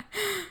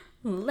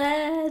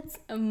Let's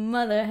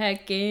mother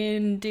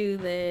heckin' do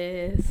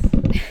this.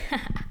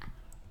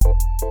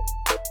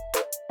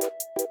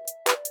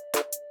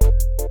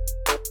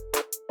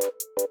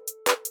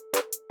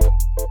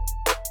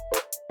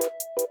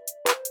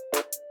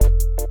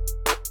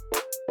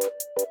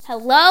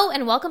 Hello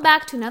and welcome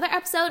back to another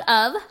episode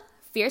of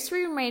Fierce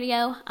Freedom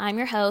Radio. I'm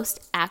your host,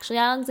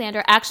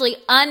 Alexandra, _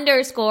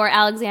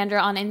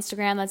 Alexandra on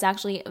Instagram. That's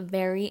actually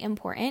very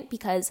important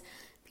because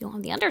if you don't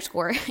have the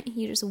underscore,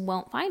 you just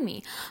won't find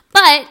me.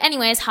 But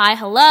anyways, hi,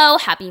 hello,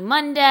 happy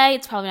Monday.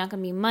 It's probably not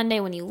going to be Monday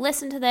when you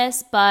listen to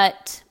this,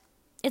 but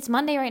it's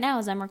Monday right now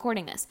as I'm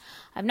recording this.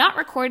 I've not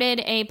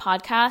recorded a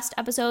podcast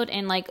episode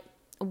in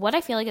what I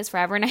feel like is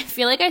forever, and I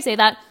feel like I say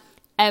that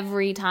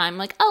every time.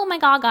 Like, oh my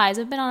God, guys,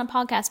 I've been on a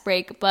podcast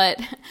break,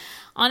 but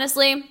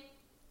honestly,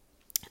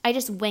 I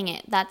just wing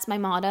it. That's my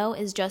motto,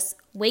 is just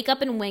wake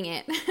up and wing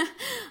it.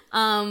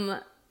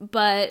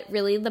 But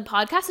really, the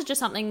podcast is just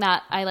something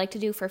that I like to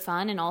do for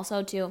fun and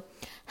also to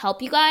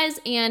help you guys.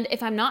 And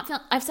if I'm not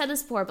I've said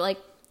this before,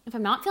 but if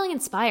I'm not feeling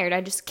inspired,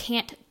 I just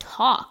can't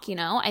talk,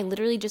 I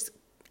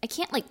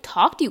can't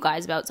talk to you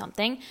guys about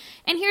something.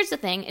 And here's the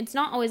thing, it's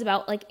not always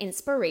about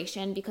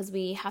inspiration, because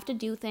we have to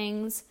do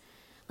things,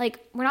 we're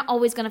not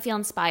always going to feel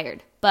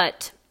inspired.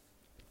 But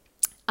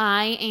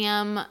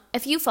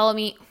if you follow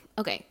me,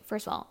 okay,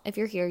 first of all, if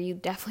you're here, you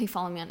definitely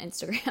follow me on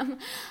Instagram.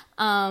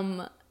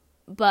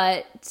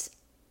 But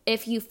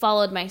if you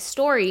followed my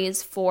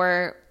stories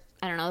for,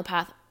 I don't know,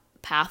 the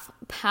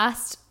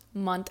past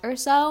month or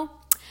so,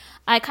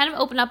 I kind of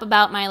opened up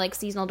about my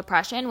seasonal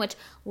depression, which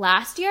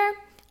last year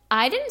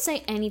I didn't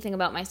say anything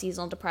about my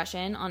seasonal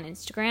depression on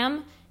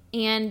Instagram.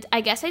 And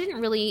I guess I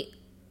didn't really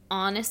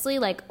honestly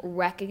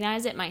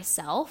recognize it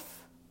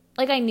myself.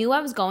 I knew I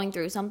was going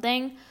through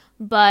something,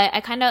 but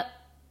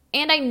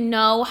I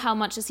know how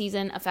much the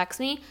season affects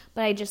me,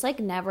 but I just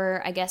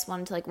never, I guess,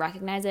 wanted to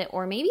recognize it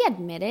or maybe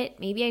admit it.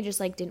 Maybe I just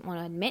didn't want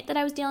to admit that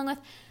I was dealing with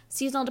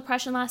seasonal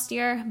depression last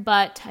year,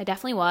 but I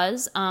definitely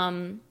was.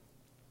 And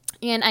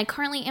I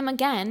currently am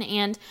again.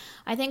 And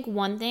I think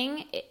one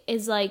thing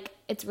is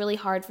it's really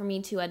hard for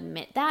me to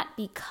admit that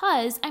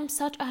because I'm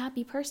such a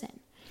happy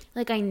person.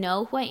 I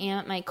know who I am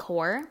at my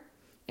core.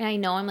 And I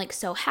know I'm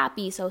so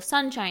happy, so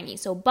sunshiny,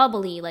 so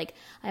bubbly. I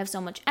have so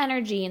much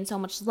energy and so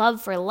much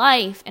love for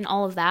life and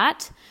all of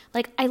that.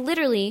 I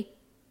literally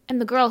am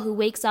the girl who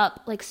wakes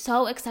up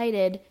so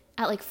excited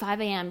at 5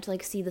 a.m. to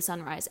see the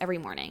sunrise every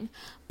morning.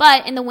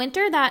 But in the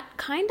winter, that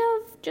kind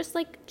of just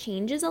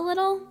changes a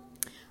little.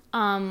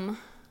 Not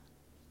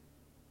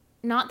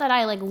that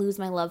I lose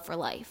my love for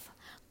life,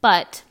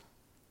 but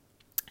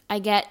I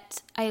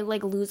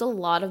lose a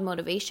lot of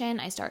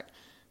motivation. I start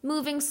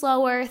moving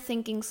slower,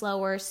 thinking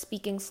slower,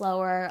 speaking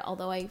slower,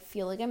 although I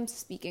feel like I'm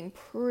speaking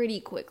pretty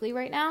quickly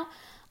right now.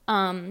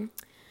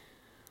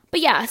 But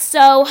yeah,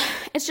 so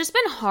it's just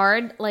been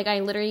hard.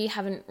 I literally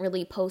haven't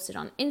really posted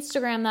on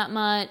Instagram that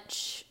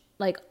much,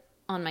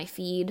 on my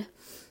feed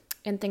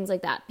and things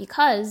like that,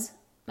 because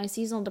my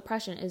seasonal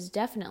depression is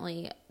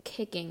definitely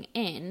kicking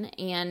in,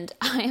 and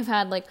I have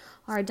had a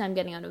hard time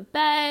getting out of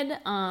bed,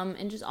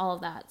 and just all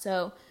of that.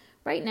 So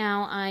right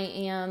now I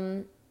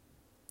am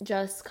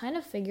just kind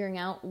of figuring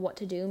out what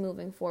to do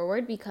moving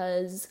forward,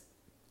 because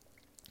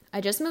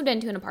I just moved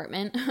into an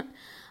apartment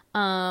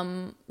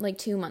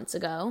 2 months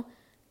ago,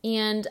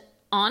 and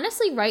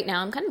honestly right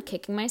now I'm kind of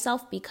kicking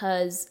myself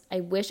because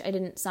I wish I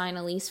didn't sign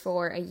a lease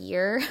for a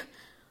year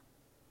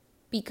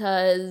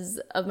because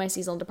of my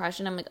seasonal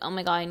depression. I'm oh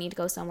my God, I need to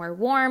go somewhere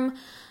warm.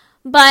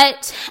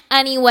 But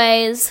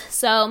anyways,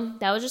 so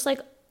that was just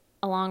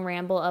a long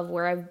ramble of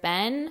where I've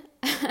been.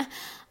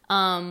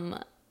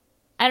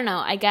 I don't know,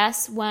 I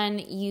guess when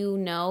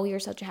you're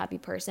such a happy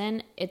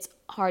person, it's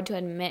hard to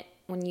admit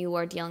when you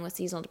are dealing with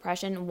seasonal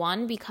depression.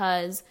 One,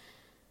 because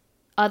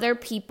other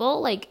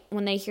people,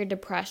 when they hear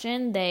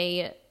depression,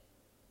 they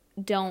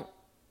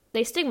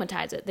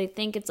stigmatize it. They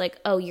think it's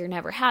oh, you're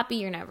never happy,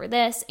 you're never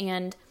this.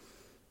 And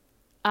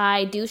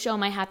I do show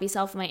my happy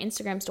self in my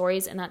Instagram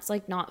stories, and that's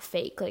not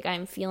fake.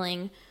 I'm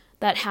feeling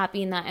that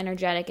happy and that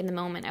energetic in the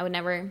moment. I would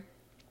never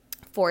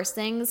force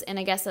things, and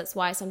I guess that's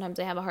why sometimes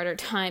I have a harder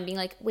time being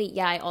wait,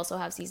 yeah, I also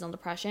have seasonal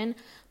depression.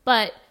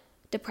 But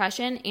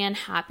depression and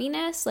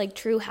happiness,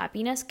 true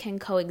happiness, can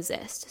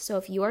coexist. So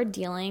if you are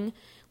dealing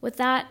with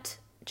that,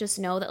 just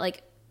know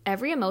that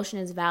every emotion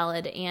is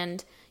valid,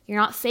 and you're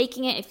not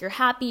faking it if you're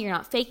happy, you're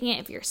not faking it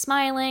if you're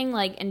smiling,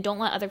 and don't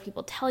let other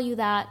people tell you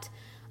that.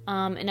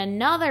 And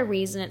another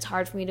reason it's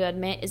hard for me to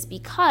admit is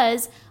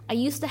because I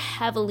used to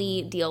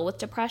heavily deal with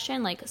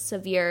depression,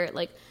 severe,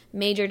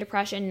 major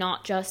depression,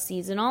 not just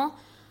seasonal.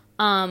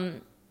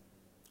 And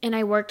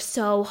I worked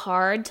so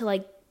hard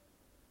to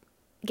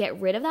get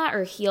rid of that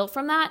or heal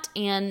from that.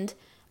 And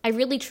I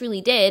really,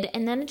 truly did.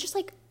 And then it just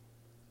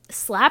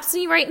slaps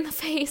me right in the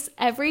face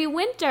every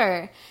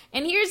winter.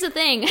 And here's the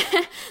thing,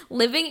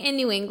 living in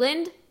New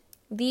England,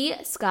 the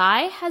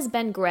sky has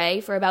been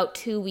gray for about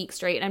 2 weeks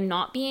straight. I'm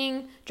not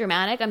being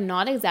dramatic. I'm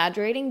not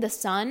exaggerating. The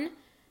sun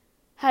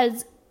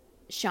has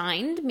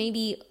shined,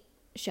 maybe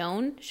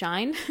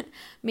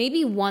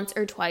once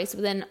or twice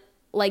within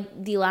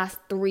like the last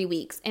 3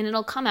 weeks, and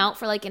it'll come out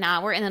for like an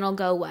hour and then it'll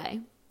go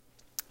away.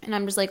 And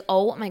I'm just like,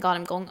 oh my God,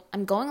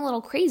 I'm going a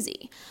little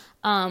crazy.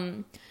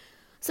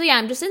 So yeah,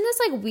 I'm just in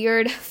this like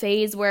weird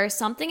phase where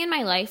something in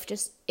my life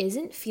just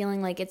isn't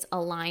feeling like it's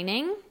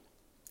aligning.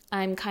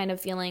 I'm kind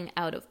of feeling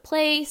out of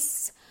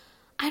place.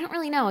 I don't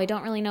really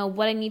know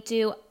what I need to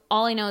do.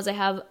 All I know is I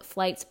have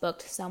flights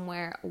booked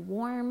somewhere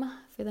warm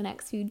for the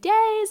next few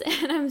days,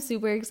 and I'm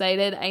super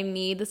excited. I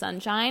need the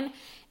sunshine,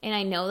 and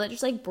I know that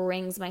just like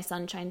brings my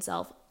sunshine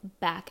self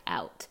back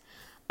out.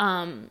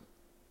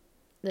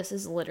 This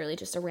is literally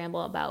just a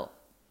ramble about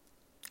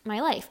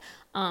my life,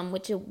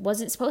 which it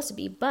wasn't supposed to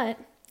be, but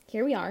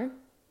here we are.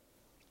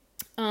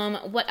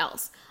 What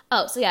else?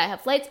 Oh, so yeah, I have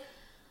flights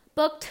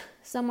booked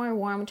somewhere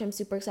warm, which I'm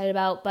super excited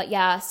about. But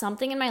yeah,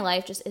 something in my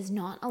life just is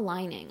not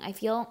aligning. I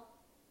feel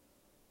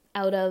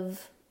out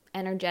of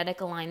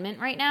energetic alignment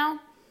right now,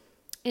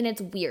 and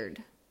it's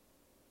weird.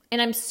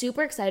 And I'm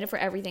super excited for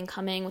everything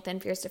coming within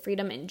Fierce to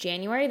Freedom in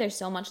January. There's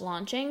so much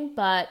launching,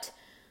 but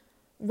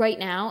right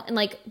now, and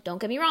like, don't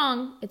get me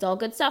wrong, it's all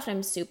good stuff, and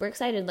I'm super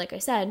excited, like I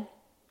said.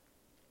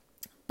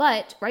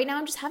 But right now,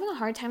 I'm just having a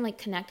hard time like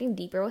connecting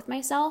deeper with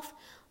myself.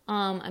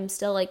 I'm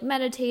still like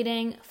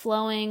meditating,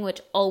 flowing, which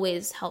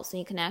always helps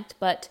me connect.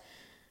 But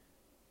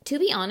to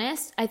be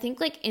honest, I think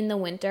like in the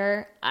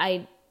winter,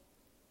 I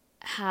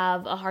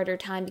have a harder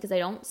time because I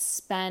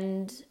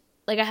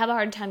have a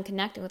hard time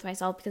connecting with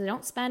myself because I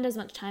don't spend as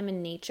much time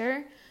in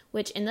nature,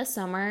 which in the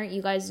summer,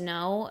 you guys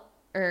know,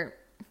 or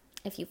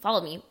if you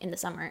follow me in the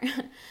summer,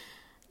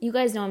 you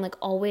guys know I'm like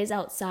always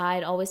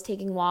outside, always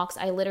taking walks.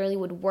 I literally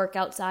would work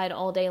outside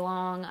all day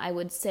long. I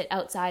would sit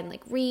outside and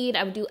like read.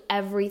 I would do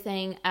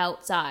everything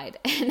outside.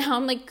 And now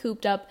I'm like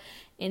cooped up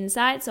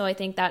inside. So I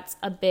think that's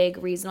a big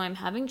reason why I'm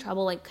having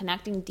trouble like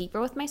connecting deeper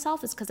with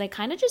myself, is because I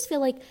kind of just feel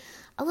like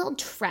a little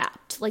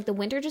trapped. Like the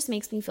winter just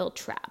makes me feel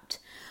trapped.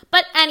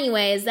 But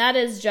anyways, that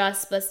is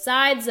just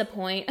besides the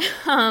point.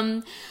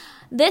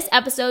 This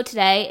episode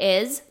today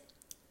is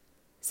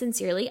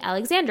Sincerely,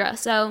 Alexandra.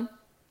 So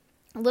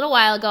a little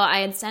while ago, I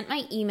had sent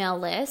my email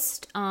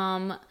list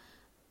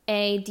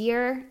a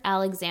Dear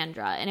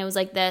Alexandra, and it was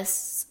like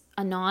this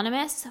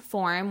anonymous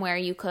form where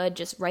you could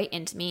just write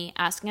into me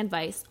asking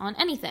advice on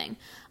anything.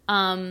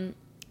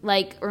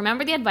 Like,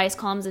 remember the advice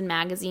columns in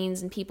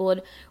magazines, and people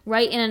would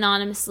write in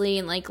anonymously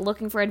and like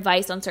looking for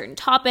advice on certain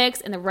topics,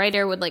 and the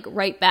writer would like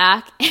write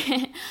back.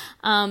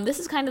 This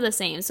is kind of the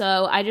same.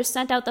 So I just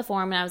sent out the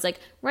form and I was like,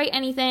 write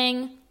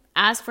anything,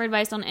 ask for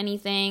advice on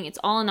anything. It's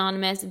all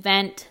anonymous.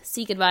 Vent,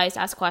 seek advice,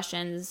 ask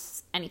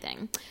questions,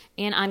 anything.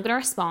 And I'm going to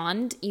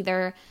respond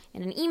either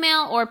in an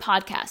email or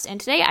podcast.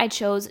 And today I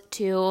chose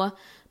to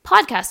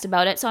podcast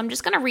about it. So I'm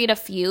just going to read a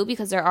few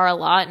because there are a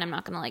lot, and I'm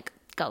not going to like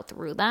go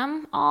through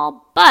them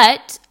all.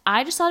 But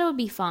I just thought it would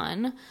be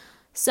fun.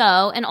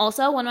 So, and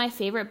also one of my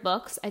favorite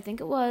books, I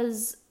think it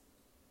was...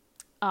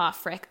 I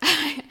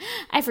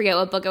forget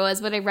what book it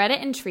was, but I read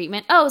it in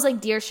treatment. Oh, it was like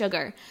Dear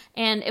Sugar.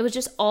 And it was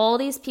just all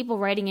these people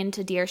writing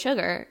into Dear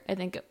Sugar, I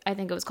think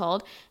it was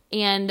called.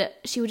 And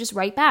she would just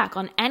write back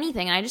on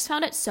anything. And I just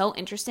found it so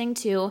interesting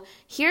to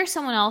hear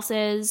someone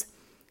else's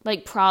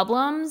like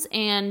problems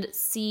and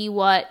see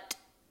what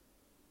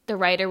the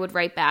writer would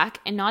write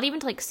back. And not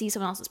even to like see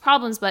someone else's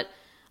problems, but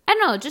I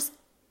don't know, just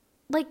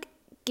like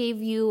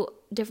gave you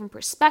different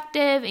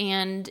perspective.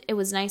 And it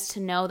was nice to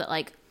know that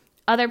like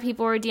other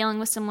people were dealing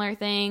with similar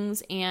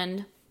things.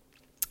 And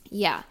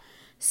yeah,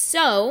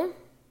 so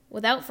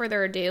without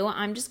further ado,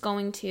 I'm just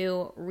going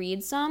to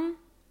read some.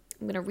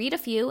 I'm going to read a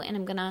few, and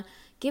I'm going to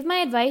give my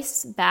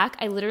advice back.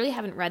 I literally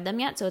haven't read them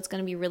yet, so it's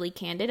going to be really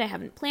candid. I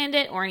haven't planned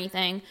it or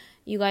anything.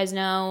 You guys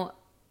know,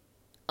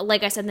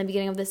 like I said in the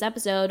beginning of this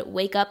episode,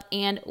 wake up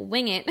and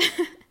wing it.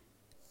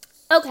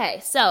 Okay,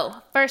 so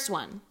first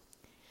one.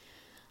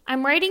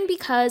 I'm writing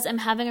because I'm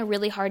having a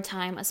really hard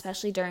time,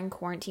 especially during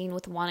quarantine,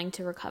 with wanting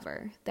to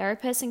recover.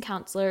 Therapists and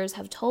counselors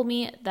have told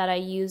me that I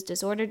use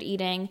disordered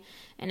eating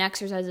and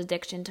exercise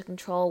addiction to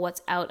control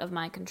what's out of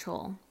my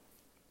control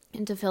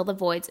and to fill the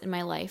voids in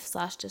my life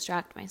 /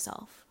 distract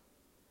myself.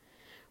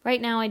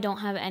 Right now, I don't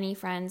have any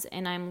friends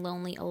and I'm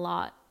lonely a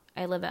lot.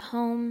 I live at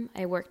home,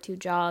 I work 2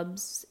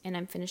 jobs, and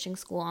I'm finishing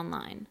school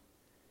online.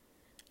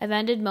 I've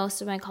ended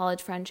most of my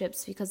college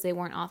friendships because they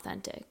weren't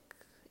authentic.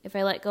 If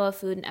I let go of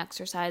food and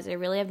exercise, I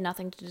really have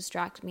nothing to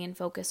distract me and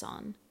focus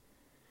on.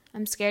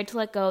 I'm scared to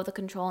let go of the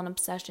control and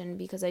obsession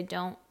because I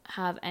don't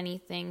have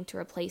anything to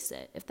replace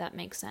it, if that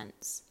makes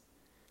sense.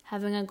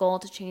 Having a goal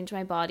to change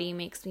my body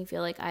makes me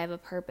feel like I have a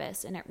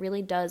purpose, and it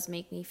really does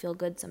make me feel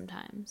good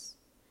sometimes.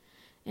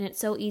 And it's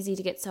so easy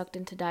to get sucked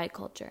into diet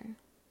culture.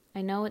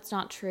 I know it's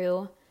not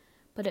true,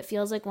 but it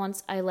feels like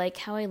once I like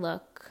how I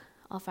look,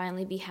 I'll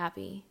finally be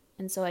happy.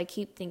 And so I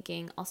keep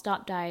thinking, I'll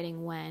stop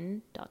dieting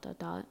when...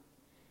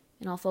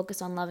 and I'll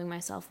focus on loving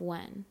myself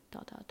when...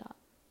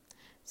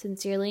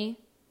 Sincerely,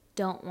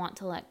 don't want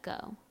to let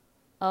go.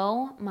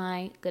 Oh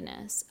my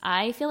goodness.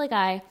 I feel like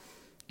I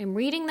am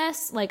reading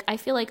this, like I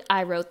feel like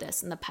I wrote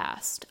this in the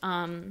past.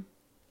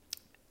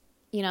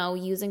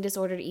 Using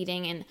disordered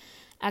eating and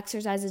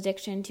exercise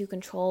addiction to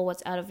control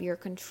what's out of your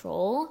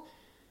control.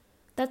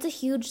 that's a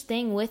huge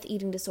thing with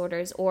eating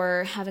disorders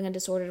or having a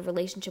disordered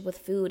relationship with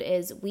food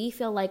is we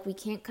feel like we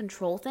can't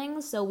control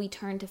things, so we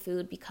turn to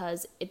food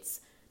because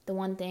it's the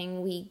one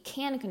thing we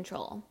can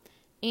control.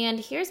 And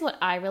here's what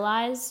I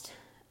realized,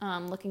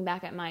 looking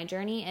back at my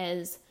journey,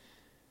 is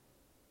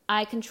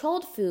I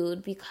controlled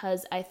food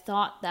because I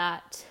thought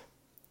that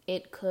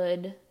it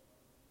could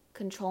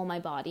control my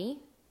body,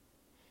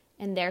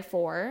 and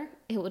therefore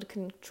it would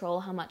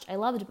control how much I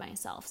loved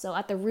myself. So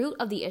at the root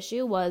of the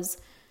issue was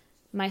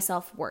my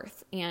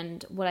self-worth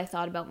and what I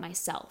thought about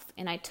myself.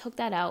 And I took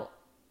that out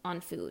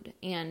on food.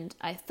 And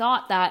I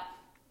thought that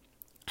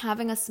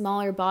having a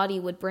smaller body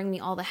would bring me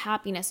all the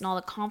happiness and all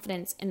the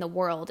confidence in the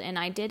world. And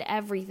I did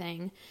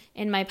everything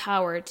in my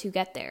power to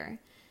get there.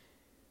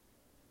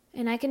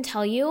 And I can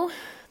tell you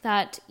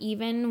that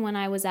even when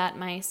I was at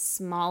my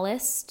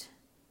smallest,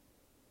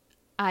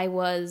 I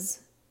was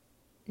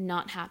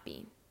not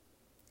happy.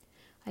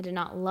 I did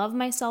not love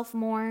myself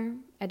more.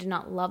 I did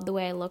not love the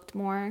way I looked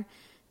more.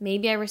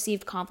 Maybe I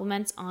received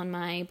compliments on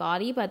my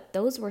body, but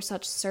those were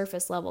such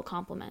surface level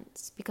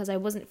compliments because I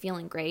wasn't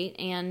feeling great.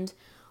 And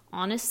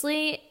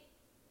honestly,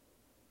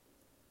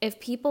 if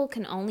people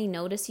can only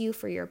notice you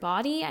for your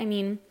body, I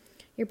mean,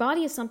 your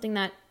body is something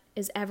that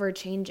is ever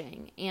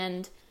changing.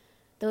 And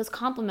those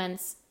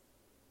compliments,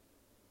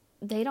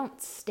 they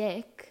don't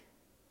stick.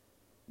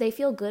 They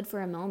feel good for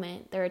a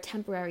moment. They're a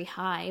temporary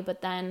high,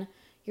 but then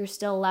you're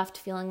still left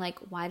feeling like,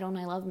 why don't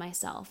I love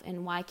myself?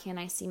 And why can't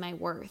I see my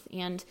worth?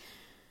 And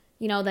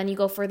then you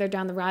go further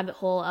down the rabbit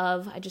hole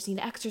of, I just need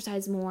to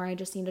exercise more. I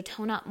just need to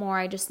tone up more.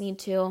 I just need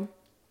to,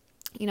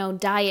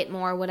 diet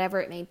more,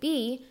 whatever it may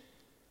be.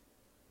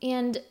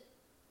 And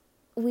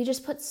we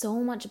just put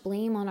so much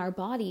blame on our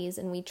bodies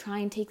and we try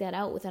and take that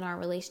out within our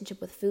relationship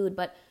with food.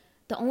 But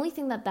the only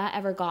thing that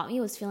ever got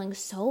me was feeling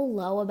so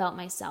low about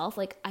myself.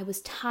 Like I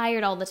was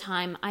tired all the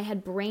time. I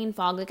had brain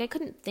fog. Like I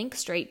couldn't think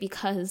straight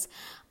because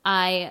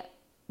I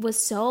was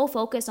so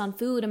focused on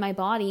food and my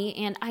body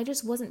and I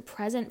just wasn't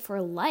present for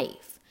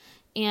life.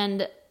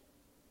 And,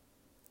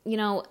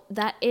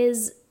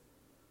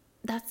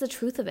 that's the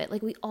truth of it.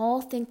 Like we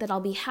all think that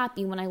I'll be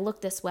happy when I look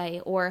this way,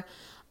 or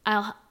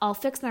I'll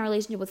fix my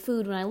relationship with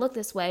food when I look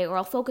this way, or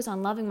I'll focus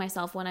on loving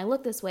myself when I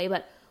look this way.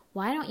 But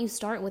why don't you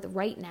start with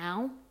right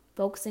now,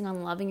 focusing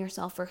on loving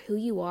yourself for who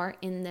you are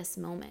in this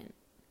moment,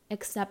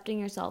 accepting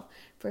yourself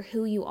for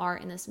who you are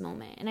in this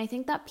moment. And I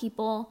think that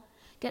people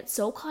get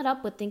so caught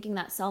up with thinking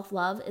that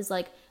self-love is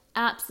like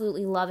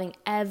absolutely loving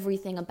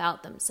everything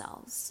about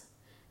themselves.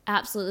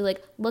 Absolutely,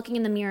 like looking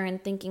in the mirror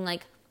and thinking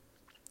like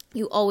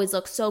you always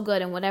look so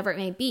good and whatever it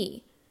may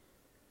be.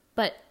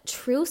 But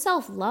true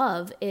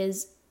self-love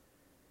is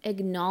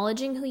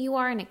acknowledging who you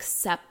are and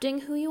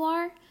accepting who you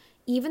are,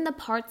 even the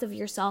parts of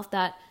yourself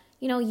that,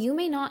 you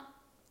may not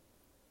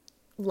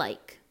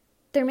like.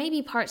 There may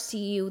be parts to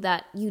you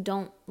that you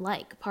don't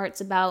like, parts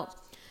about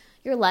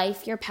your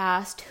life, your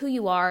past, who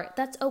you are.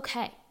 That's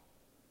okay.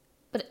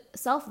 But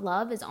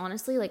self-love is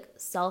honestly like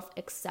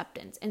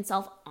self-acceptance and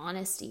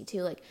self-honesty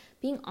too, like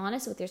being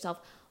honest with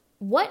yourself.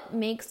 What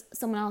makes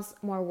someone else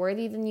more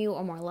worthy than you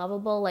or more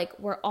lovable? Like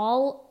we're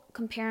all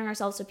comparing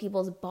ourselves to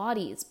people's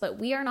bodies, but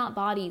we are not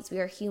bodies. We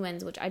are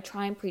humans, which I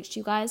try and preach to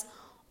you guys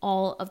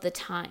all of the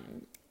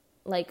time.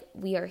 Like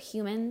we are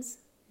humans,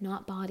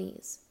 not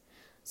bodies.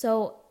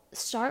 So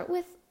start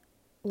with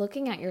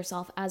looking at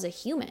yourself as a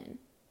human.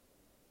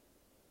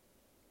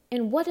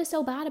 And what is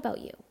so bad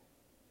about you?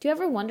 Do you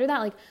ever wonder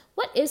that? Like,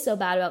 what is so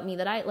bad about me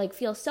that I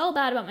feel so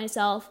bad about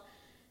myself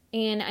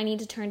and I need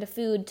to turn to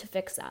food to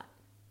fix that?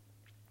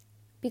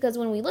 Because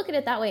when we look at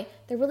it that way,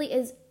 there really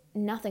is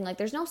nothing. Like,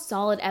 there's no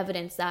solid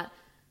evidence that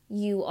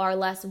you are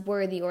less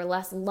worthy or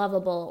less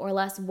lovable or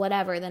less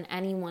whatever than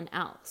anyone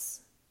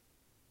else.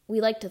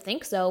 We like to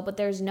think so, but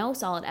there's no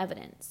solid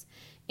evidence.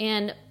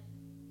 And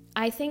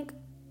I think,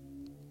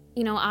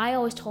 I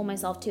always told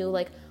myself too,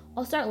 like,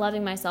 I'll start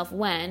loving myself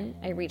when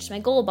I reach my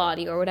goal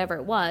body or whatever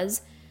it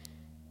was.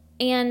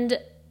 And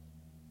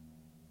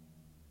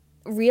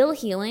real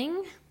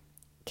healing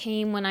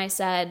came when I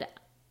said,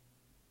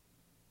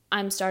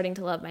 I'm starting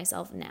to love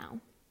myself now.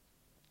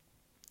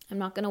 I'm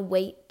not going to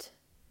wait.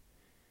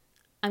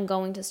 I'm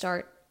going to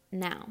start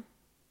now.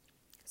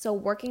 So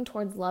working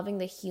towards loving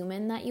the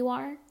human that you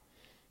are.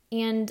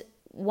 And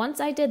once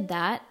I did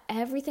that,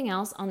 everything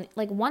else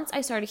once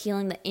I started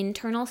healing the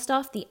internal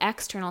stuff, the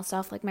external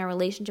stuff, like my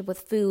relationship with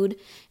food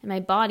and my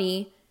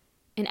body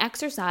and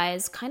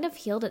exercise kind of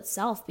healed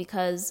itself,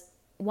 because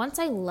once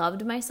I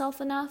loved myself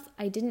enough,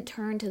 I didn't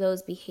turn to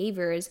those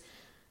behaviors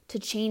to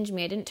change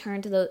me. I didn't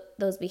turn to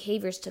those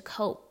behaviors to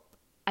cope.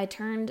 I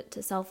turned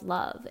to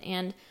self-love.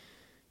 And,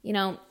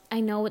 I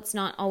know it's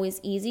not always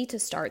easy to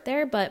start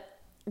there, but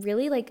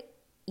really,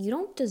 you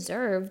don't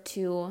deserve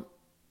to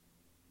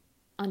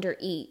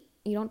undereat.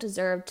 You don't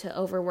deserve to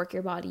overwork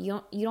your body.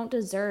 You don't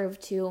deserve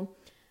to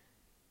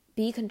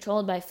be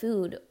controlled by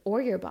food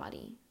or your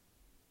body.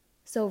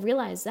 So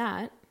realize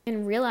that,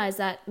 and realize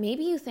that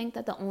maybe you think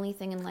that the only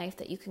thing in life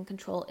that you can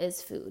control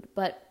is food.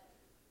 But,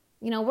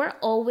 we're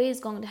always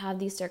going to have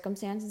these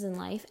circumstances in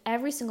life.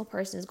 Every single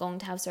person is going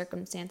to have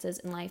circumstances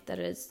in life that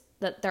is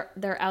that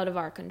they're out of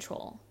our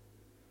control.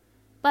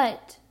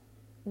 But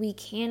we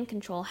can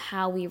control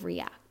how we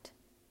react.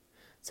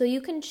 So you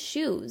can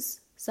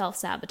choose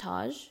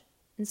self-sabotage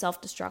and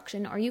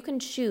self-destruction, or you can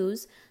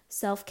choose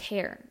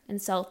self-care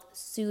and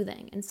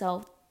self-soothing and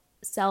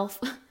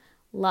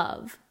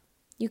self-love.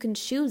 You can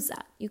choose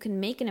that. You can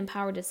make an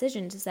empowered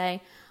decision to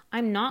say,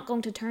 I'm not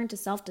going to turn to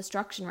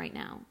self-destruction right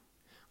now.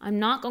 I'm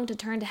not going to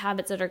turn to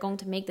habits that are going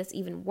to make this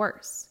even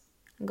worse.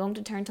 I'm going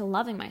to turn to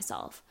loving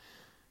myself.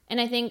 And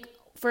I think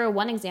for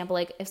one example,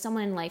 like if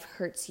someone in life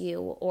hurts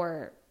you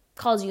or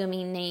calls you a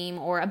mean name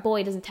or a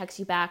boy doesn't text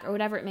you back or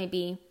whatever it may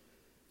be,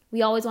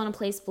 we always want to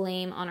place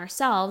blame on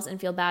ourselves and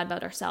feel bad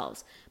about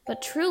ourselves.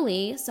 But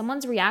truly,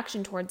 someone's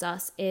reaction towards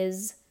us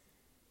is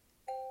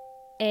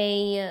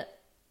sorry,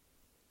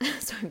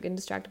 I'm getting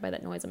distracted by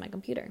that noise on my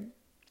computer.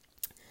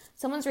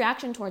 Someone's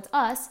reaction towards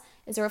us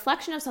is a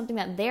reflection of something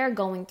that they're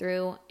going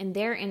through in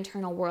their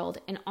internal world,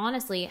 and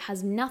honestly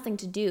has nothing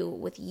to do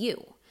with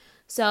you.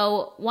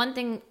 So one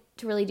thing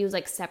to really do is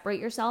like separate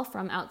yourself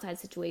from outside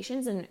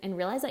situations and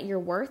realize that your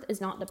worth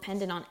is not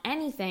dependent on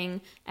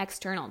anything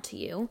external to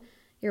you.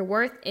 Your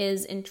worth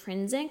is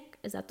intrinsic.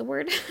 Is that the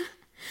word?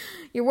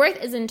 Your worth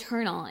is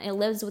internal. It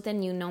lives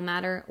within you no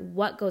matter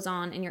what goes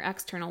on in your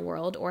external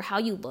world or how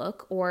you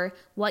look or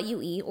what you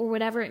eat or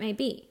whatever it may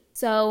be.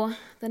 So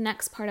the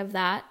next part of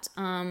that,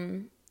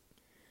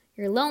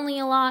 you're lonely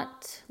a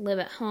lot, live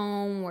at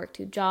home, work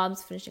 2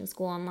 jobs, finishing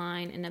school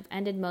online, and have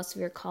ended most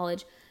of your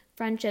college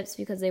friendships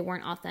because they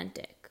weren't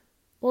authentic.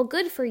 Well,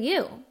 good for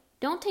you.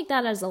 Don't take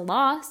that as a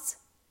loss.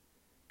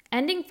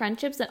 Ending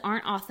friendships that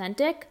aren't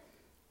authentic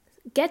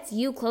gets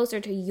you closer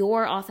to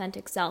your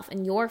authentic self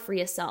and your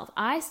freest self.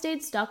 I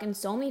stayed stuck in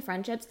so many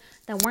friendships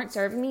that weren't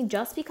serving me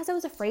just because I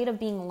was afraid of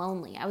being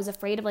lonely. I was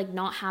afraid of like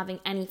not having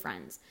any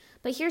friends.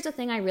 But here's the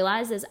thing I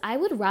realized is I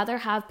would rather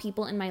have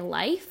people in my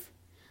life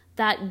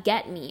that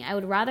get me. I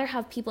would rather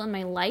have people in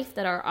my life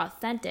that are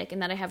authentic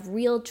and that I have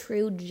real,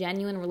 true,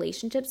 genuine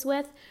relationships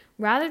with,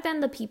 rather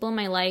than the people in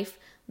my life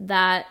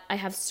that I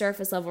have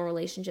surface level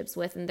relationships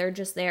with and they're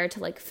just there to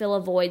like fill a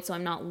void so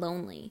I'm not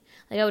lonely.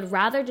 Like I would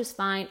rather just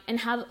find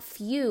and have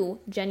few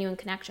genuine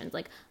connections.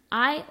 Like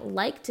I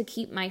like to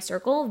keep my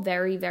circle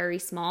very, very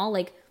small.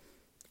 Like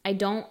I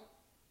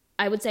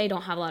would say I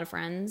don't have a lot of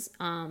friends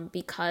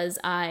because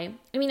I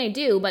mean I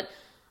do, but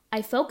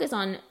I focus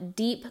on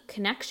deep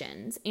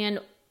connections, and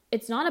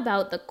it's not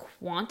about the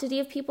quantity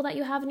of people that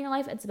you have in your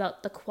life, it's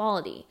about the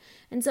quality.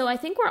 And so I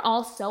think we're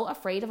all so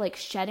afraid of like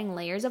shedding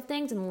layers of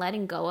things and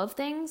letting go of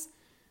things,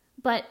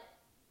 but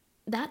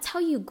that's how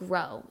you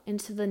grow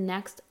into the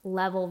next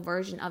level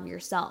version of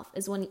yourself,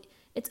 is when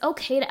it's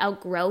okay to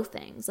outgrow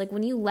things. Like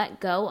when you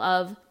let go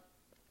of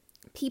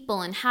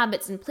people and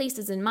habits and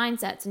places and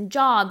mindsets and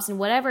jobs and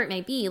whatever it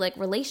may be, like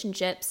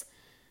relationships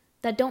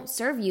that don't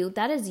serve you,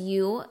 that is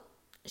you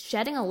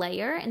shedding a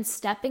layer and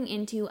stepping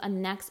into a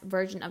next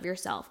version of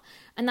yourself.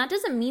 And that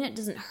doesn't mean it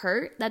doesn't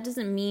hurt. That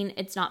doesn't mean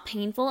it's not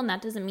painful. And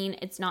that doesn't mean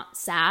it's not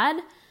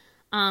sad.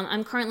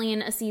 I'm currently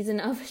in a season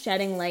of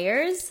shedding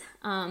layers,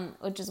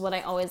 which is what I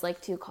always like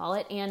to call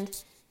it. And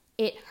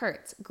it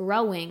hurts.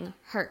 Growing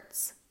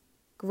hurts.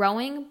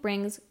 Growing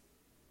brings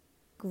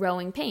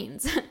growing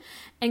pains.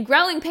 And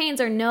growing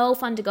pains are no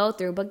fun to go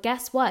through. But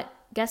guess what?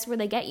 Guess where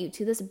they get you?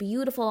 To this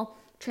beautiful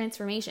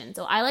transformation.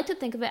 So I like to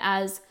think of it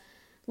as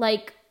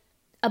like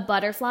a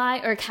butterfly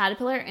or a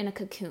caterpillar in a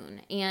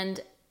cocoon, and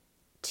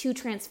to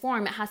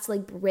transform it has to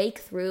like break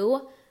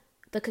through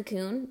the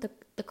cocoon,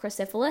 the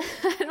chrysalis.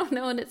 I don't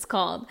know what it's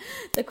called,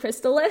 the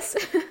chrysalis.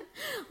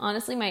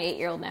 Honestly, my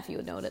 8-year-old nephew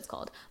would know what it's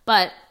called.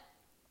 But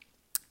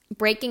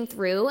breaking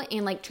through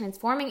and like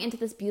transforming into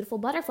this beautiful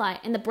butterfly,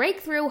 and the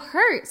breakthrough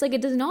hurts. Like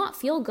it does not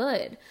feel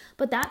good,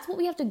 but that's what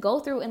we have to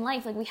go through in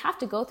life. Like we have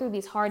to go through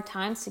these hard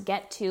times to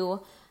get to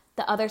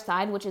the other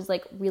side, which is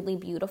like really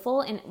beautiful.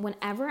 And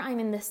whenever I'm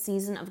in this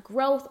season of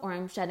growth, or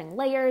I'm shedding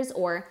layers,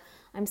 or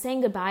I'm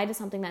saying goodbye to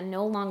something that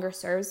no longer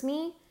serves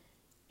me,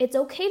 it's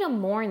okay to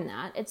mourn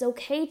that. It's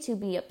okay to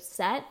be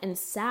upset and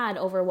sad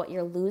over what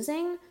you're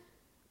losing,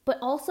 but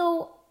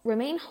also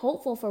remain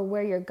hopeful for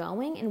where you're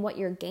going and what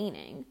you're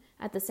gaining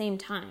at the same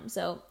time.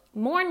 So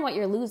mourn what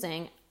you're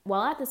losing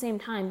while at the same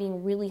time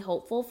being really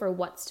hopeful for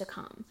what's to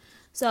come.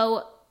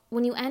 So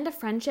when you end a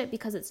friendship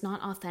because it's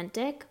not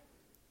authentic,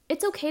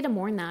 it's okay to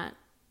mourn that,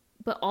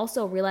 but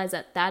also realize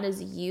that that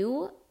is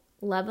you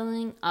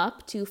leveling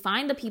up to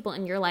find the people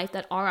in your life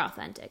that are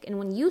authentic. And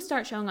when you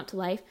start showing up to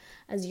life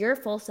as your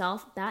full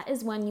self, that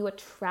is when you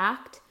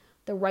attract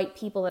the right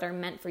people that are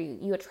meant for you.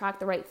 You attract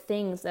the right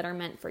things that are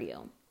meant for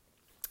you.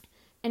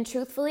 And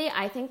truthfully,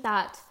 I think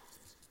that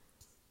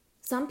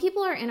some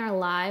people are in our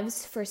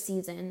lives for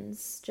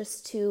seasons,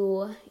 just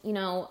to,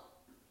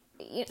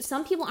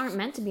 some people aren't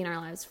meant to be in our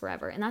lives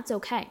forever, and that's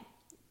okay.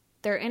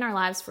 They're in our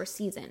lives for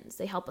seasons.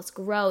 They help us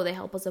grow. They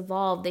help us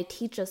evolve. They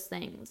teach us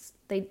things.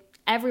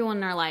 Everyone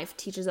in our life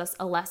teaches us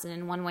a lesson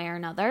in one way or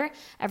another.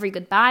 Every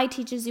goodbye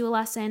teaches you a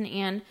lesson.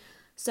 And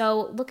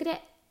so look at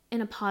it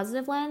in a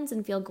positive lens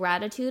and feel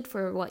gratitude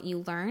for what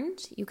you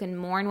learned. You can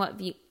mourn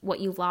what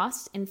you've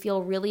lost and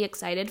feel really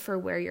excited for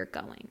where you're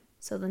going.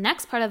 So the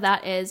next part of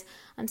that is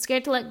I'm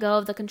scared to let go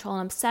of the control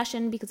and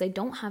obsession because I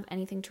don't have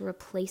anything to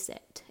replace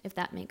it, if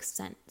that makes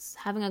sense.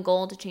 Having a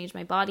goal to change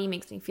my body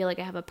makes me feel like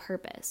I have a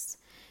purpose,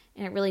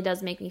 and it really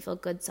does make me feel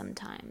good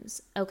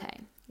sometimes.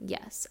 Okay,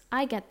 yes,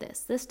 I get this.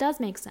 This does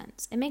make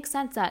sense. It makes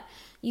sense that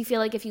you feel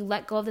like if you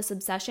let go of this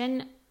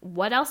obsession,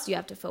 what else do you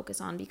have to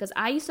focus on? Because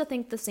I used to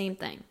think the same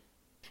thing.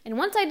 And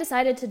once I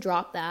decided to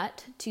drop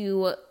that,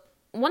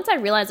 once I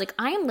realized like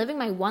I am living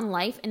my one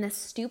life in this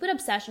stupid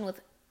obsession with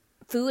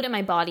food in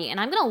my body, and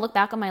I'm going to look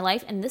back on my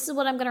life and this is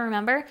what I'm going to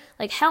remember,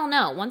 like hell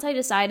no. Once I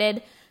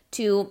decided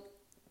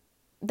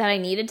that I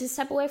needed to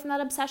step away from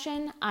that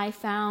obsession, I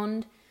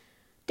found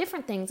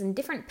different things and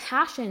different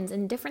passions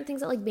and different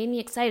things that like made me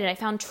excited. I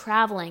found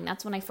traveling.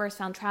 That's when I first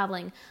found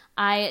traveling.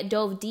 I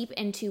dove deep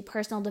into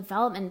personal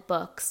development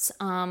books,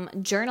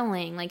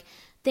 journaling, like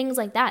things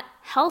like that,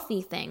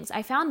 healthy things.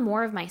 I found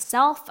more of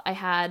myself. I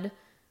had,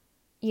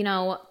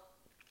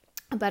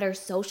 a better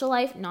social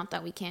life. Not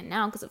that we can't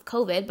now because of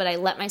COVID, but I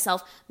let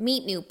myself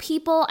meet new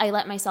people. I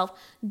let myself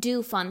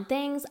do fun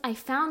things. I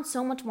found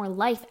so much more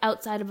life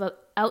outside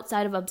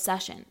of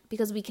obsession,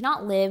 because we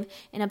cannot live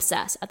and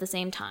obsess at the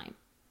same time.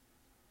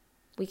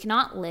 We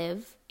cannot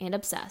live and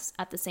obsess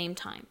at the same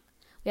time.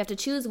 We have to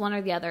choose one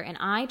or the other, and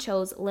I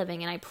chose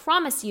living, and I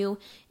promise you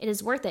it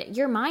is worth it.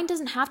 Your mind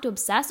doesn't have to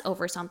obsess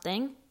over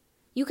something.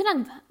 You can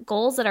have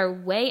goals that are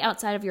way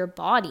outside of your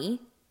body.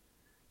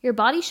 Your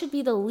body should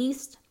be the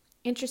least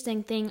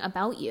interesting thing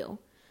about you.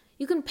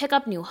 You can pick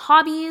up new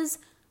hobbies,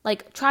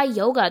 like try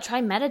yoga, try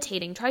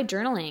meditating, try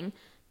journaling,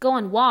 go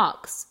on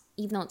walks,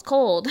 even though it's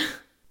cold.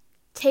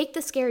 Take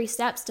the scary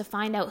steps to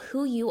find out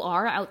who you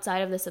are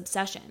outside of this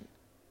obsession.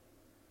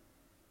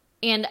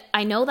 And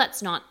I know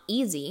that's not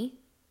easy,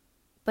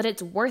 but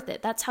it's worth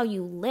it. That's how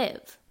you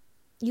live.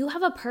 You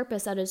have a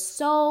purpose that is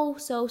so,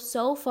 so,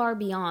 so far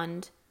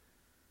beyond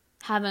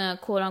having a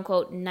quote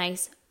unquote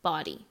nice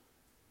body.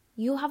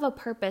 You have a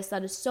purpose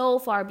that is so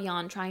far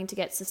beyond trying to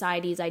get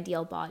society's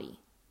ideal body.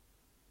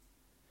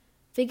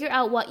 Figure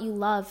out what you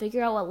love.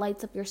 Figure out what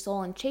lights up your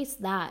soul and chase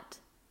that.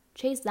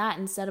 Chase that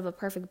instead of a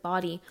perfect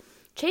body.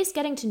 Chase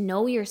getting to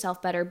know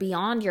yourself better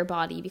beyond your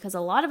body, because a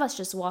lot of us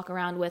just walk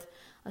around with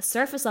a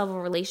surface level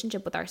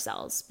relationship with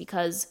ourselves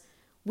because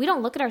we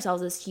don't look at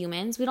ourselves as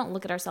humans. We don't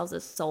look at ourselves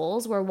as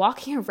souls. We're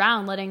walking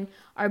around letting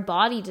our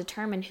body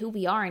determine who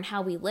we are and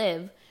how we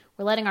live.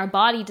 We're letting our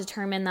body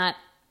determine that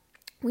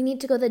we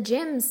need to go to the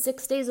gym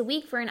 6 days a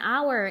week for an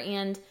hour,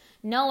 and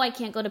no, I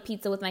can't go to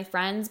pizza with my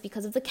friends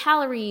because of the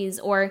calories,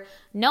 or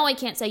no, I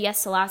can't say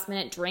yes to last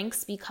minute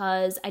drinks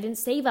because I didn't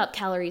save up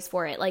calories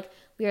for it. Like,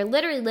 we are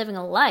literally living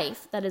a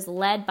life that is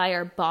led by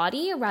our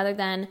body rather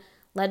than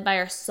led by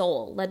our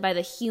soul, led by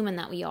the human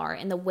that we are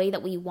and the way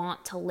that we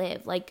want to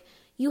live. Like,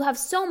 you have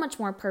so much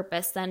more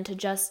purpose than to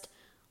just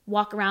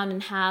walk around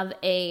and have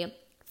a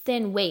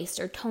thin waist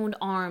or toned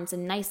arms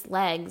and nice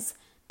legs.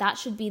 That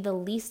should be the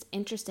least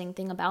interesting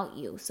thing about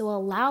you. So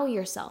allow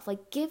yourself,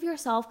 give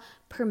yourself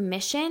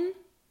permission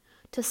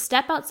to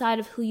step outside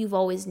of who you've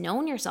always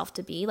known yourself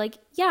to be.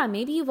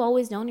 Maybe you've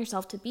always known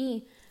yourself to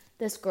be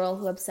this girl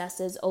who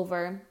obsesses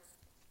over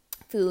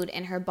food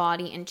and her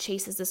body and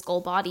chases this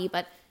goal body,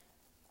 but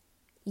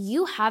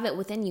you have it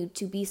within you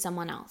to be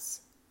someone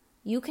else.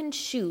 You can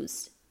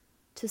choose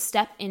to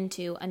step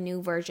into a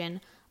new version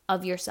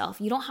of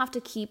yourself. You don't have to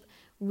keep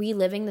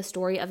reliving the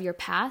story of your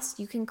past.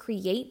 You can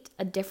create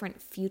a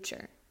different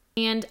future.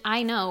 And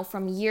I know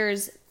from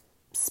years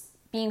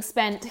being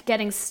spent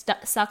getting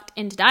sucked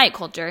into diet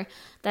culture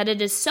that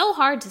it is so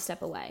hard to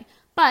step away.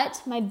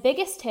 But my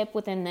biggest tip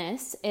within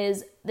this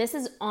is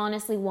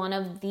honestly one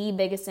of the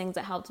biggest things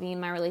that helped me in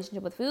my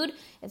relationship with food.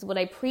 It's what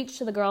I preach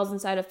to the girls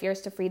inside of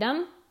Fierce to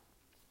Freedom.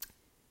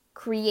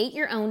 Create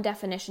your own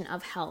definition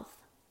of health.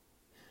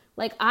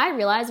 I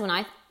realized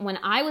when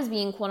I was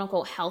being quote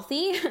unquote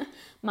healthy,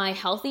 my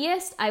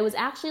healthiest, I was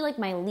actually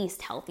my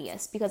least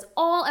healthiest, because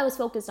all I was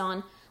focused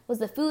on was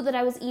the food that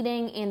I was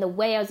eating and the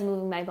way I was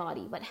moving my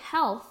body. But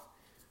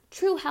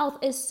true health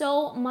is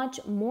so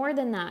much more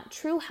than that.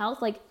 True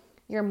health,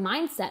 your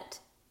mindset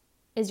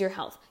is your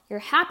health. Your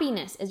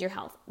happiness is your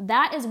health.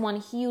 That is one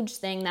huge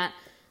thing that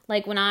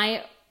when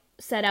I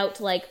set out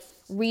to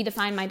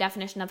redefine my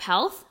definition of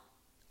health,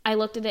 I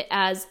looked at it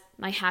as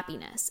my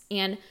happiness.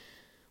 And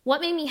what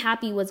made me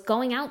happy was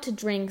going out to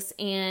drinks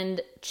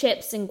and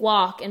chips and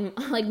guac and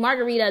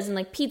margaritas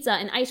and pizza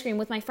and ice cream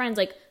with my friends,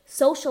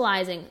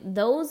 socializing.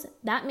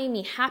 That made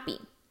me happy.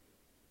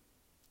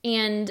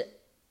 And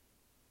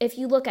if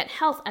you look at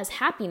health as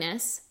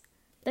happiness,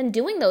 then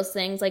doing those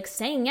things,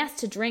 saying yes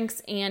to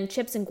drinks and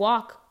chips and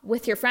guac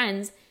with your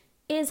friends,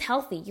 is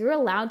healthy. You're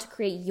allowed to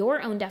create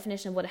your own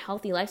definition of what a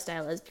healthy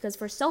lifestyle is, because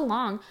for so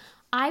long,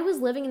 I was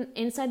living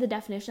inside the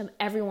definition of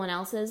everyone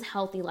else's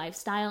healthy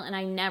lifestyle, and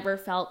I never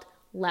felt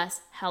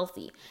less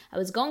healthy. I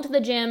was going to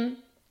the gym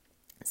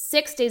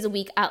 6 days a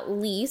week at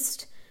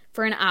least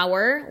for an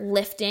hour,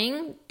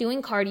 lifting,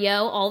 doing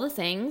cardio, all the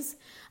things.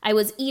 I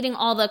was eating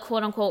all the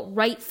quote unquote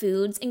right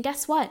foods. And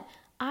guess what?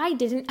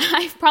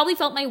 I probably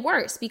felt my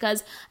worst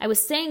because I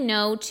was saying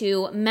no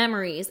to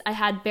memories. I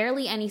had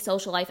barely any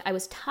social life. I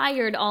was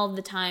tired all of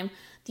the time.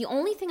 The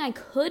only thing I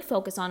could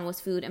focus on was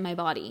food and my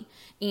body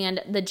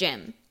and the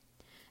gym.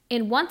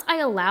 And once I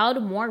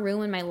allowed more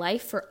room in my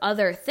life for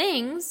other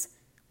things,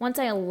 once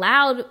I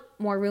allowed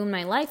more room in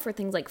my life for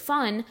things like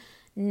fun,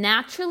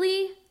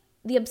 naturally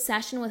the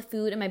obsession with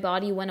food and my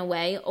body went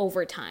away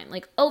over time.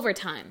 Like over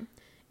time,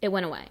 it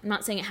went away. I'm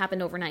not saying it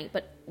happened overnight,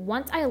 but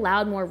once I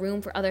allowed more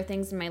room for other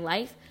things in my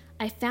life,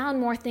 I found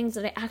more things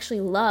that I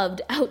actually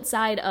loved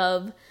outside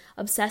of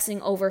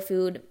obsessing over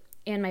food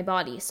and my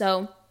body.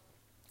 So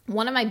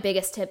one of my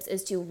biggest tips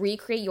is to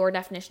recreate your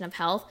definition of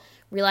health.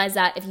 Realize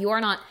that if you are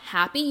not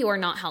happy, you are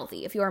not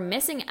healthy. If you are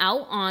missing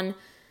out on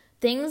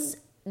things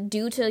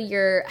due to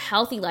your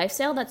healthy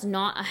lifestyle, that's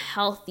not a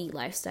healthy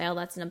lifestyle.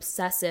 That's an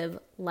obsessive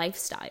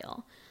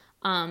lifestyle.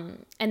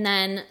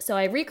 So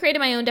I recreated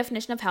my own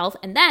definition of health,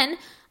 and then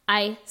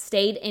I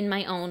stayed in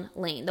my own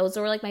lane. That was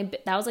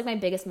my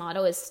biggest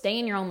motto, is stay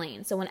in your own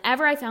lane. So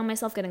whenever I found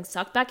myself getting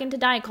sucked back into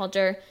diet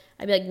culture,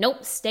 I'd be like,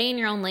 nope, stay in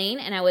your own lane.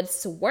 And I would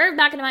swerve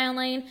back into my own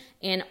lane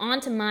and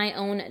onto my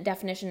own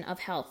definition of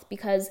health,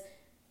 because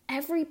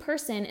every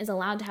person is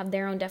allowed to have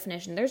their own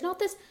definition. There's not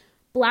this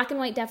black and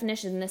white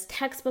definition, this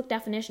textbook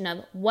definition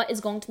of what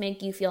is going to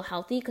make you feel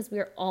healthy, because we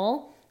are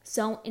all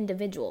so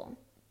individual.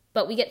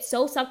 But we get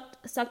so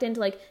sucked into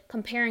like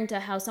comparing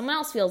to how someone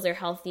else feels they're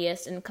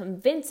healthiest and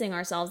convincing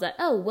ourselves that,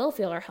 oh, we'll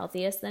feel our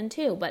healthiest then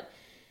too. But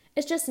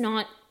it's just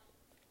not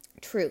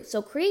true.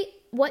 So create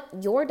what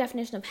your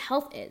definition of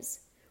health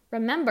is.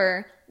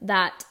 Remember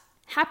that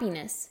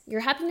your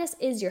happiness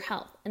is your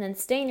health. And then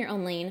stay in your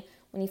own lane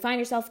when you find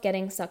yourself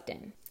getting sucked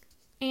in.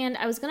 And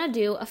I was going to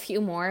do a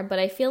few more, but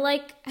I feel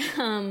like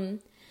I'm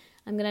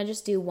going to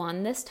just do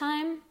one this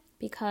time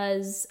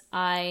because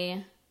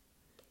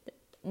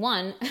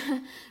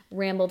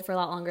rambled for a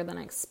lot longer than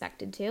I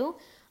expected to.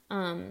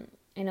 I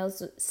know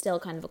it's still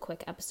kind of a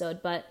quick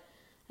episode, but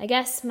I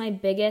guess my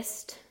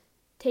biggest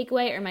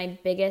takeaway or my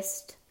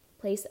biggest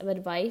place of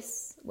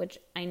advice, which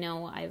I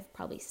know I've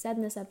probably said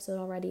in this episode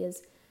already,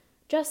 is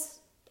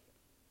just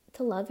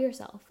to love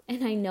yourself.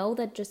 And I know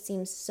that just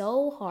seems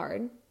so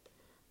hard,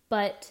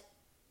 but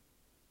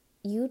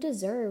you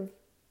deserve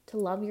to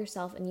love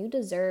yourself and you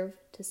deserve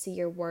to see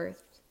your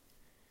worth.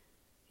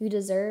 You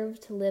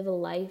deserve to live a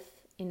life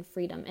in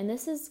freedom. And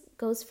this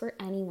goes for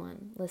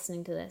anyone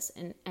listening to this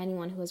and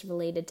anyone who is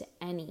related to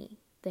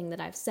anything that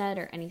I've said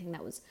or anything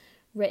that was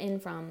written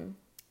from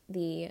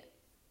the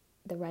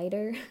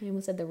writer. I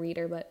almost said the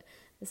reader, but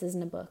this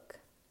isn't a book.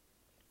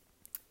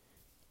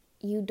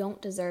 You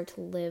don't deserve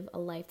to live a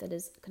life that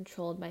is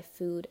controlled by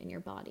food and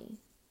your body.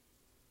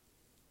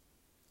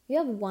 You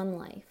have one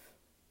life.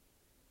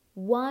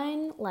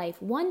 One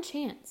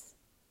chance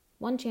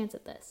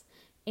at this.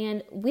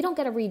 And we don't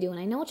get a redo. And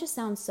I know it just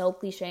sounds so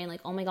cliche and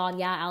like, oh my God,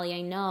 yeah, Allie,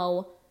 I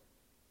know.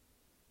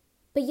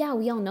 But yeah,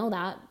 we all know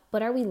that.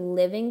 But are we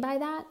living by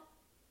that?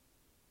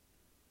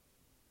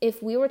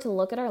 If we were to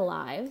look at our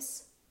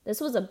lives,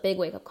 this was a big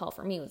wake-up call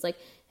for me. It was like,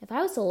 if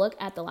I was to look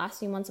at the last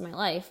few months of my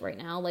life right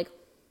now, like,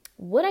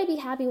 would I be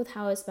happy with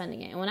how I was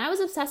spending it? And when I was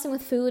obsessing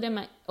with food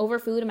and over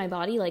food in my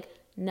body, like,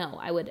 no,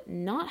 I would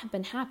not have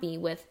been happy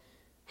with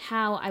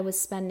how I was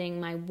spending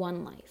my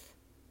one life.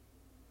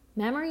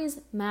 Memories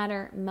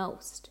matter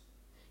most.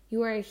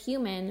 You are a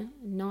human,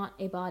 not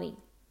a body.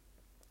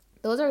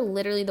 Those are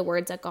literally the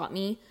words that got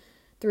me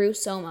through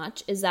so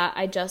much, is that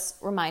I just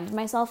reminded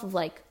myself of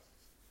like,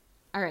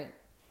 all right,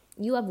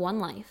 you have one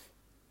life.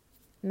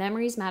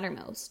 Memories matter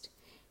most.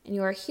 And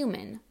you are a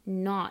human,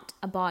 not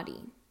a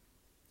body.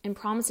 And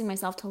promising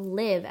myself to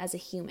live as a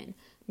human,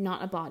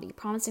 not a body.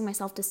 Promising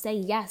myself to say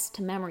yes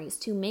to memories,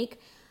 to make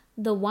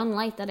the one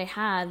life that I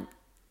had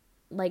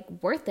like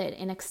worth it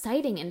and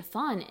exciting and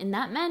fun. And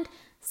that meant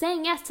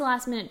saying yes to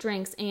last minute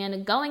drinks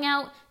and going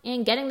out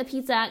and getting the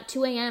pizza at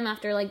 2 a.m.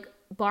 after like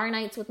bar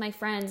nights with my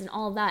friends and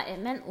all of that.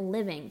 It meant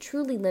living,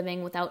 truly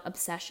living without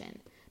obsession.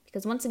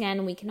 Because once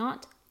again, we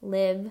cannot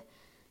live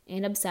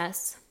and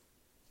obsess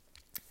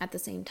at the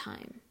same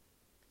time.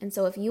 And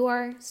so if you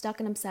are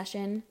stuck in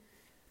obsession,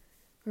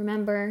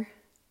 remember,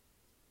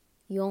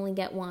 you only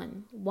get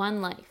one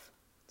life.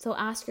 So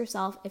ask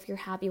yourself if you're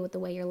happy with the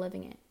way you're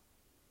living it.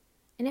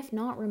 And if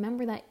not,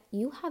 remember that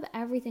you have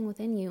everything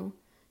within you.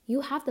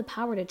 You have the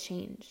power to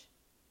change.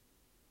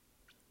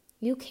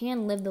 You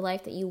can live the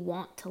life that you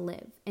want to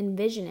live.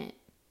 Envision it.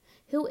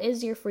 Who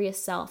is your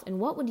freest self? And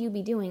what would you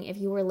be doing if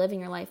you were living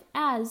your life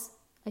as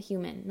a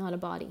human, not a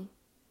body?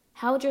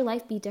 How would your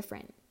life be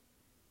different?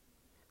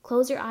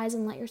 Close your eyes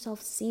and let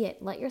yourself see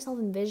it. Let yourself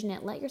envision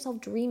it. Let yourself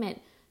dream it.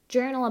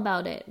 Journal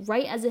about it.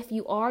 Write as if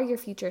you are your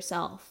future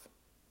self.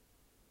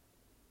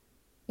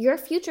 Your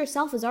future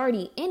self is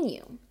already in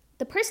you.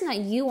 The person that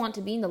you want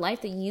to be in the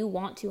life that you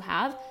want to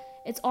have,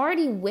 it's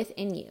already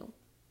within you.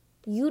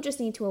 You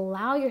just need to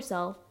allow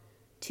yourself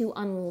to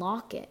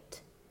unlock it.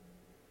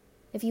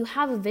 If you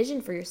have a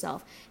vision for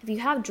yourself, if you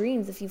have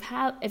dreams, if you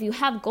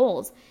have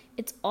goals,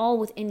 it's all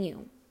within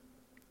you.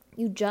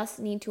 You just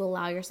need to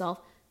allow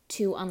yourself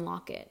to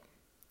unlock it.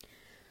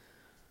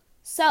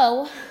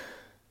 So,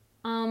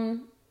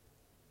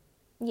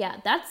 yeah,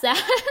 that's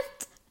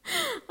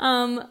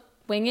that.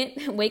 Wing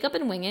it, wake up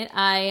and wing it.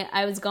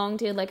 I was going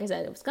to, like I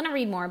said, I was going to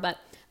read more, but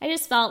I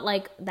just felt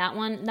like that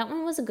one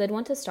was a good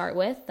one to start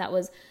with. That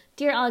was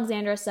Dear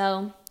Alexandra.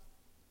 So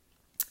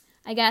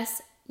I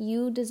guess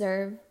you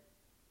deserve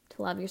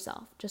to love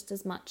yourself just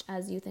as much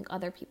as you think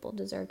other people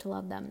deserve to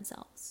love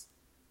themselves.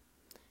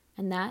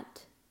 And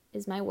that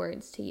is my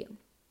words to you.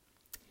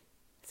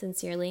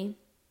 Sincerely,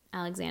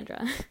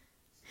 Alexandra.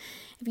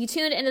 If you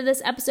tuned into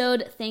this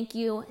episode, thank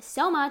you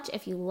so much.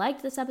 If you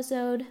liked this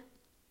episode,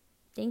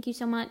 thank you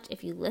so much.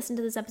 If you listened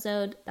to this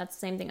episode, that's the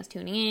same thing as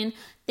tuning in.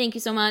 Thank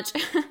you so much.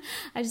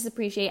 I just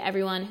appreciate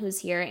everyone who's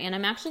here. And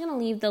I'm actually going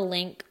to leave the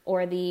link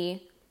or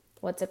the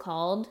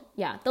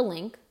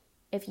link.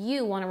 If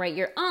you want to write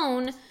your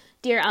own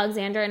Dear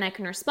Alexandra and I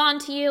can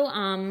respond to you.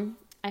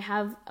 I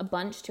have a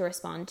bunch to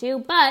respond to,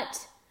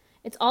 but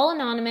it's all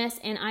anonymous.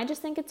 And I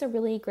just think it's a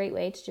really great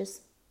way to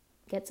just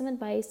get some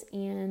advice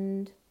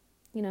and,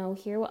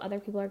 hear what other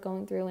people are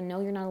going through and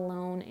know you're not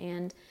alone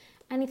and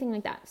anything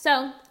like that.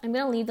 So I'm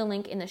going to leave the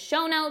link in the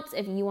show notes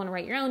if you want to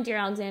write your own Dear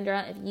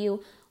Alexandra. If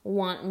you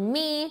want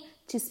me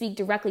to speak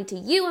directly to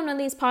you on one of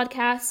these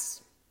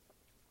podcasts,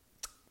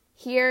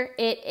 here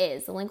it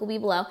is. The link will be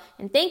below.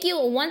 And thank you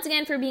once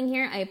again for being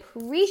here. I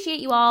appreciate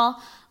you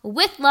all.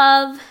 With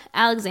love,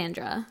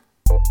 Alexandra.